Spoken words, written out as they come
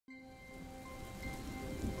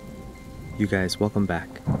You guys, welcome back.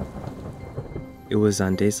 It was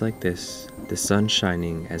on days like this, the sun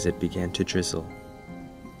shining as it began to drizzle.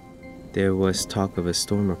 There was talk of a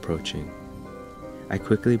storm approaching. I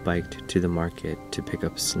quickly biked to the market to pick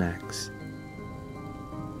up snacks.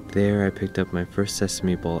 There I picked up my first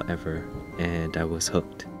sesame ball ever, and I was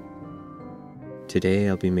hooked. Today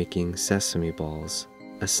I'll be making sesame balls,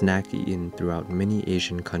 a snack eaten throughout many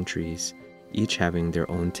Asian countries, each having their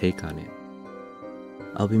own take on it.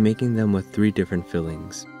 I'll be making them with 3 different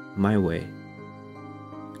fillings, my way.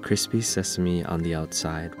 Crispy sesame on the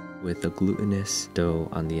outside with a glutinous dough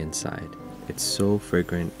on the inside. It's so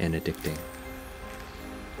fragrant and addicting.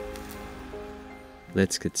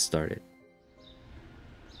 Let's get started.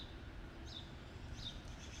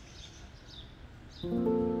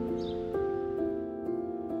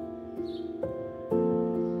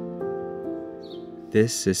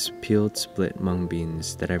 This is peeled split mung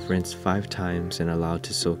beans that I've rinsed 5 times and allowed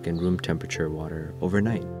to soak in room temperature water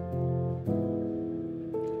overnight.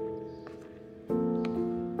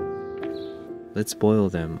 Let's boil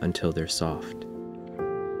them until they're soft.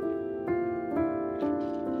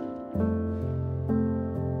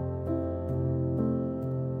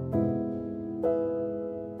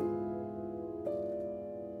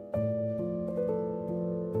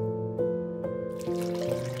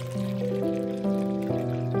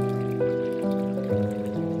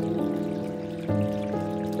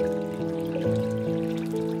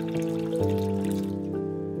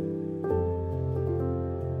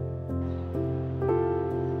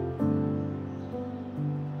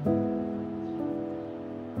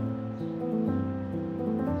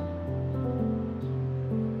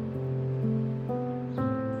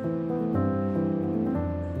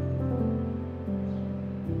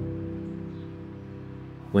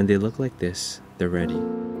 When they look like this, they're ready.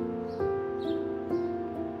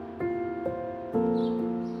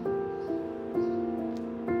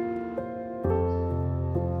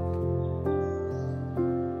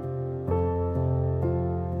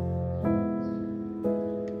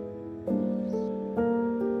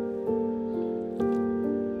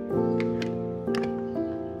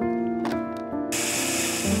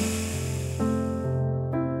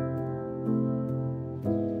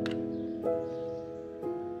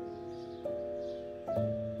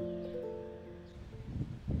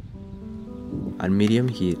 On medium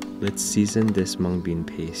heat, let's season this mung bean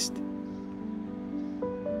paste.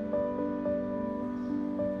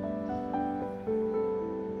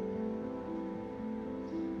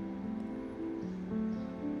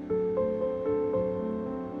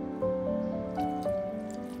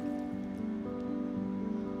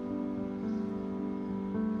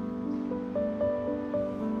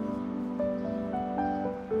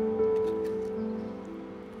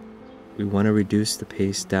 We want to reduce the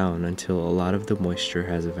paste down until a lot of the moisture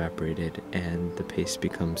has evaporated and the paste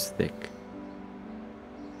becomes thick.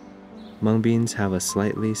 Mung beans have a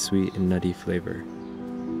slightly sweet and nutty flavor.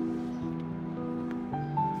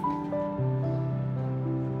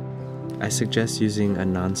 I suggest using a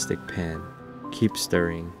non-stick pan. Keep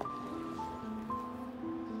stirring.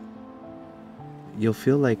 You'll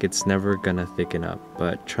feel like it's never gonna thicken up,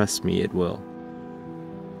 but trust me, it will.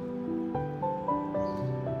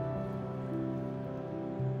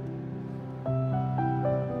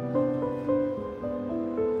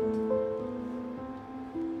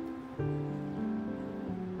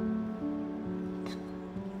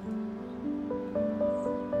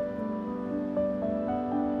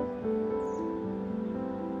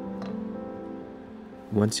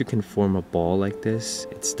 Once you can form a ball like this,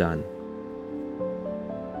 it's done.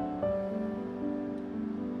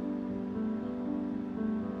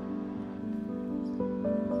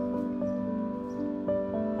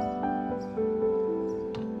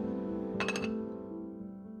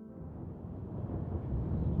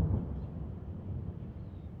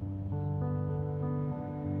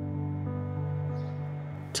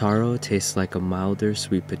 Taro tastes like a milder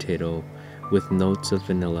sweet potato with notes of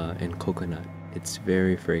vanilla and coconut. It's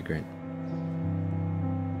very fragrant.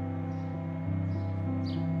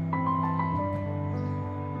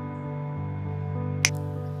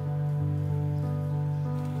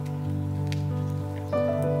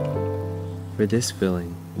 For this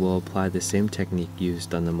filling, we'll apply the same technique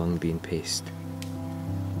used on the mung bean paste.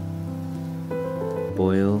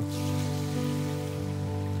 Boil,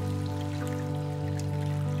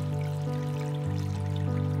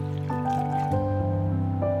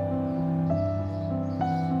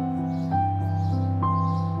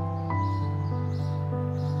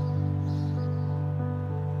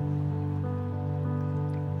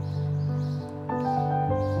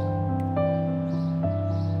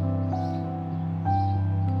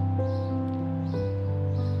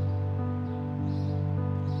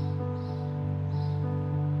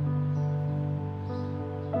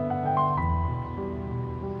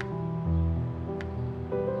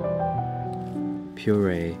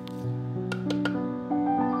 puree,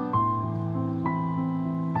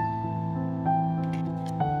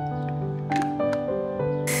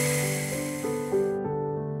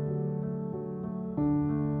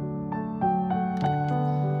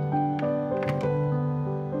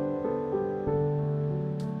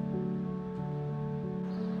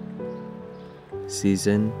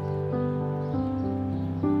 season,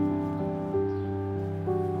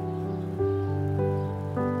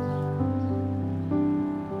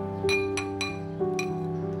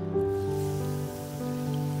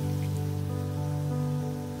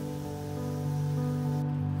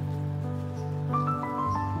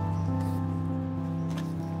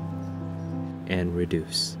 and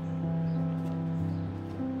reduce.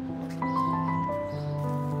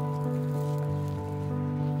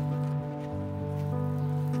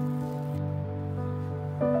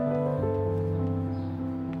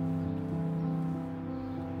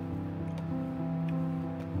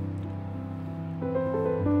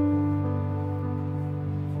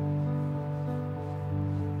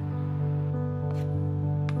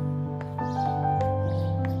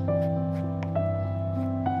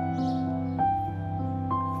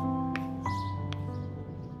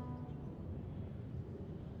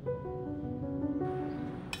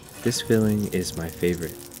 This filling is my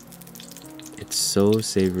favorite. It's so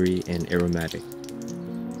savory and aromatic.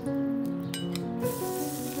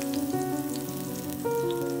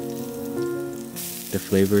 The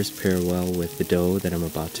flavors pair well with the dough that I'm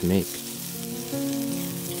about to make.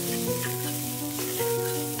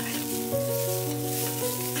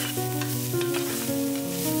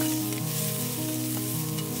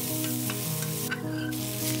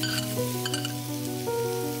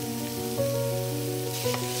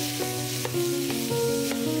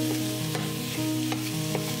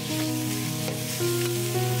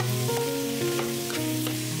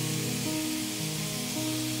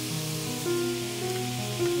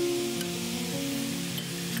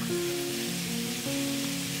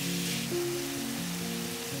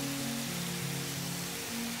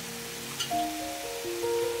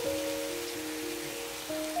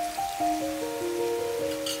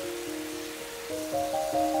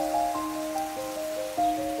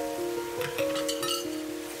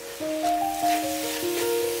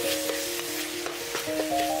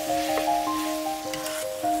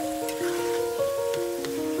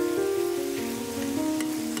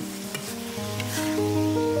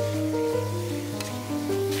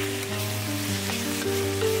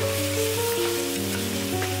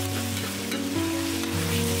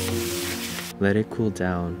 Let it cool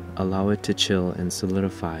down, allow it to chill and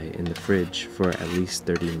solidify in the fridge for at least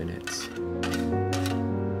 30 minutes.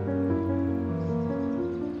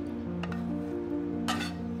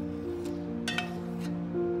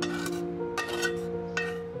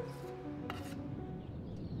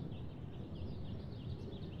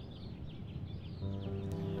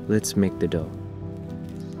 Let's make the dough.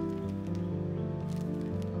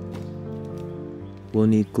 We'll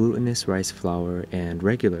need glutinous rice flour and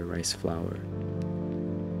regular rice flour.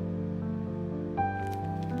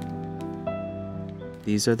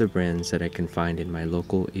 These are the brands that I can find in my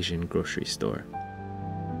local Asian grocery store.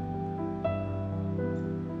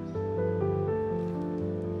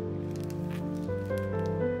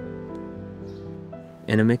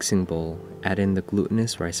 In a mixing bowl, add in the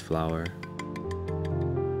glutinous rice flour,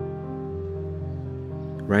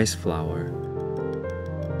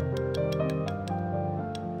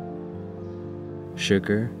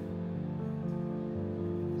 sugar,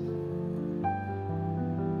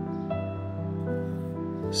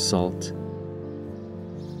 salt,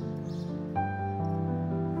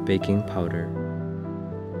 baking powder,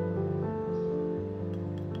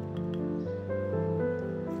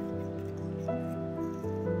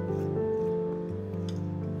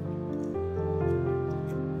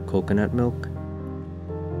 coconut milk,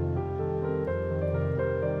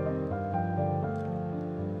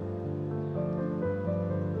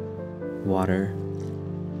 water,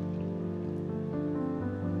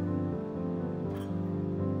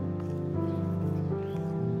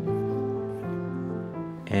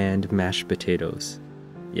 and mashed potatoes.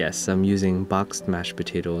 Yes, I'm using boxed mashed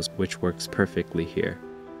potatoes, which works perfectly here.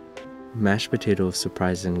 Mashed potatoes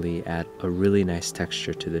surprisingly add a really nice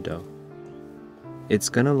texture to the dough. It's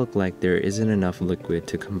gonna look like there isn't enough liquid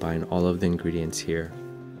to combine all of the ingredients here,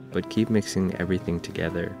 but keep mixing everything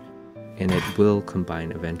together and it will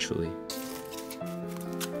combine eventually.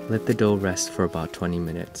 Let the dough rest for about 20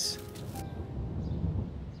 minutes.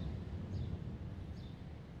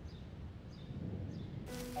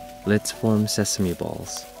 Let's form sesame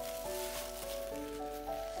balls.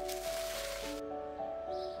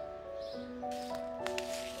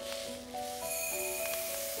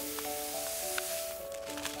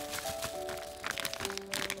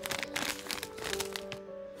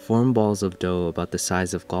 Form balls of dough about the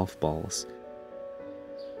size of golf balls.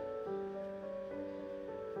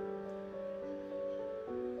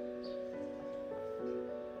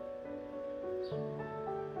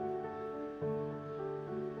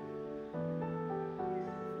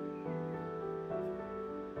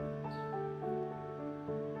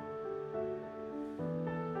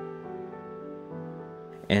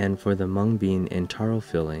 And for the mung bean and taro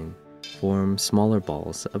filling, form smaller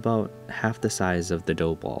balls about half the size of the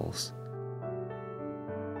dough balls.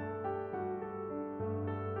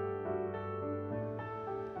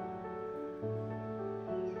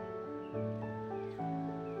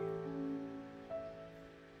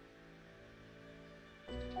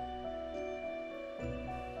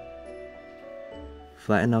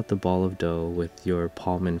 Flatten out the ball of dough with your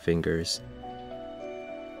palm and fingers.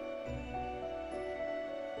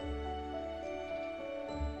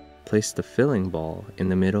 Place the filling ball in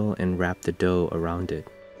the middle and wrap the dough around it.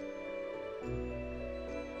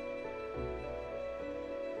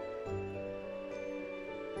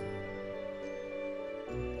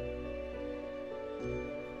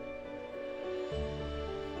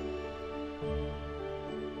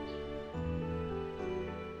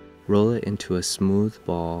 Roll it into a smooth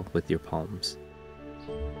ball with your palms.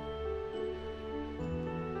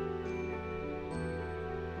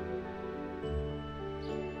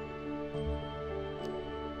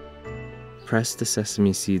 Press the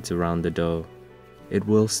sesame seeds around the dough. It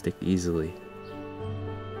will stick easily.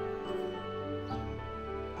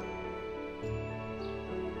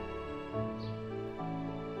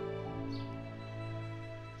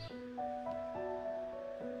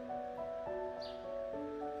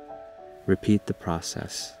 Repeat the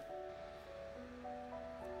process.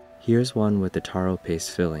 Here's one with the taro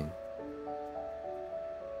paste filling.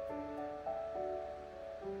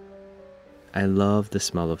 I love the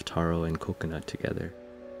smell of taro and coconut together.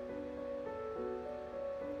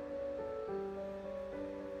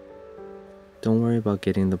 Don't worry about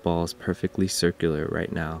getting the balls perfectly circular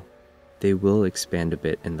right now. They will expand a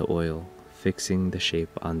bit in the oil, fixing the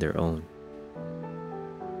shape on their own.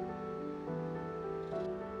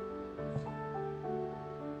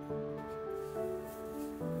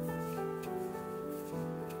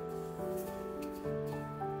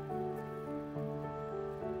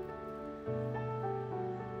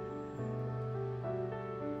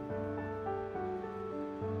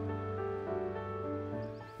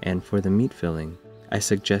 And for the meat filling, I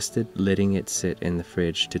suggested letting it sit in the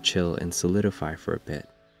fridge to chill and solidify for a bit,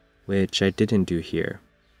 which I didn't do here.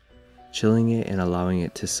 Chilling it and allowing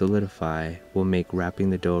it to solidify will make wrapping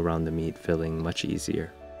the dough around the meat filling much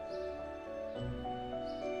easier.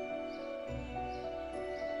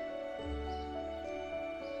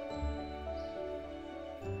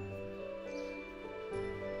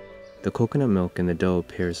 The coconut milk in the dough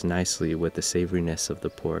pairs nicely with the savoriness of the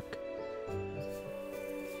pork.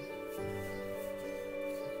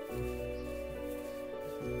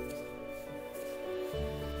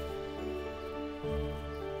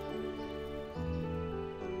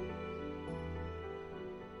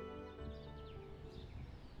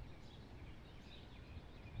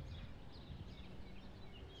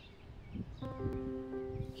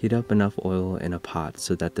 Heat up enough oil in a pot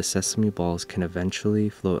so that the sesame balls can eventually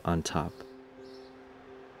float on top.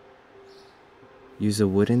 Use a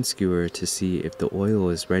wooden skewer to see if the oil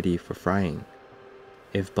is ready for frying.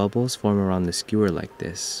 If bubbles form around the skewer like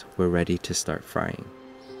this, we're ready to start frying.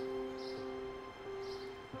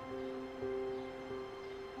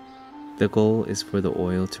 The goal is for the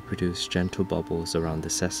oil to produce gentle bubbles around the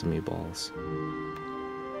sesame balls.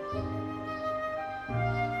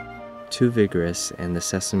 Too vigorous and the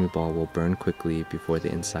sesame ball will burn quickly before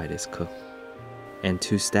the inside is cooked. And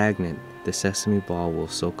too stagnant, the sesame ball will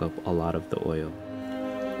soak up a lot of the oil.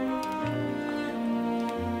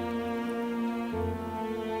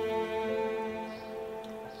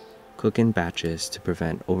 Cook in batches to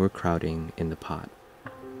prevent overcrowding in the pot.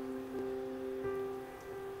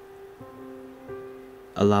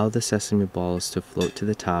 Allow the sesame balls to float to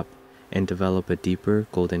the top and develop a deeper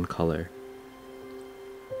golden color.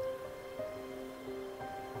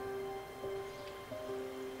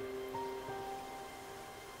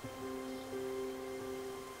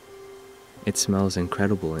 It smells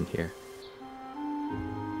incredible in here.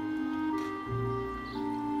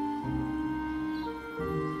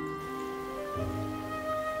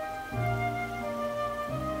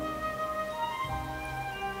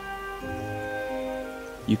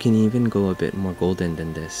 You can even go a bit more golden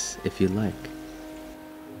than this if you like.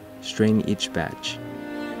 Strain each batch.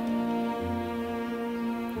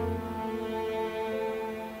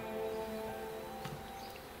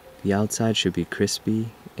 The outside should be crispy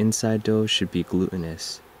inside dough should be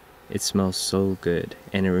glutinous. It smells so good,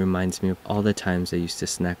 and it reminds me of all the times I used to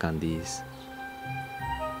snack on these.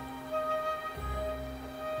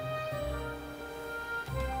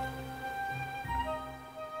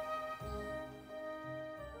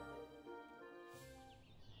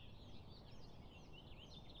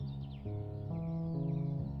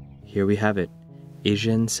 Here we have it,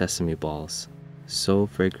 Asian sesame balls, so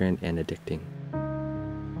fragrant and addicting.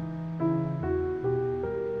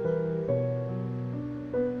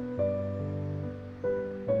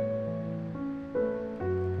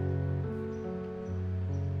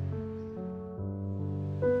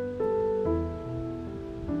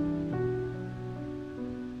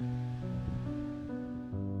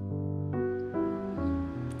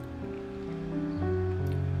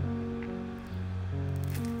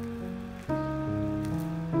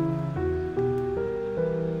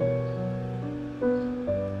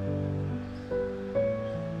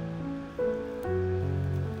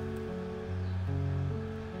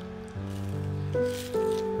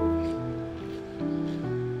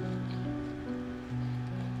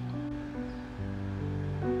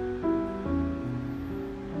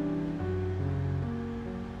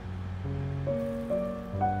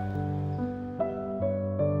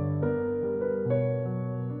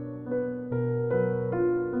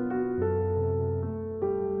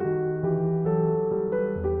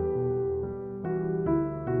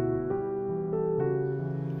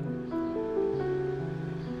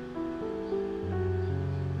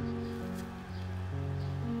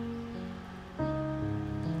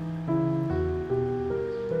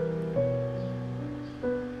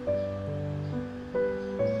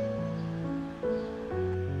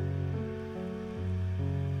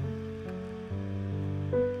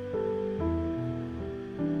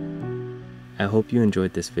 I hope you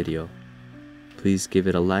enjoyed this video. Please give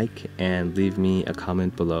it a like and leave me a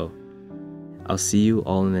comment below. I'll see you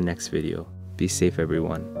all in the next video. Be safe,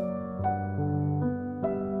 everyone.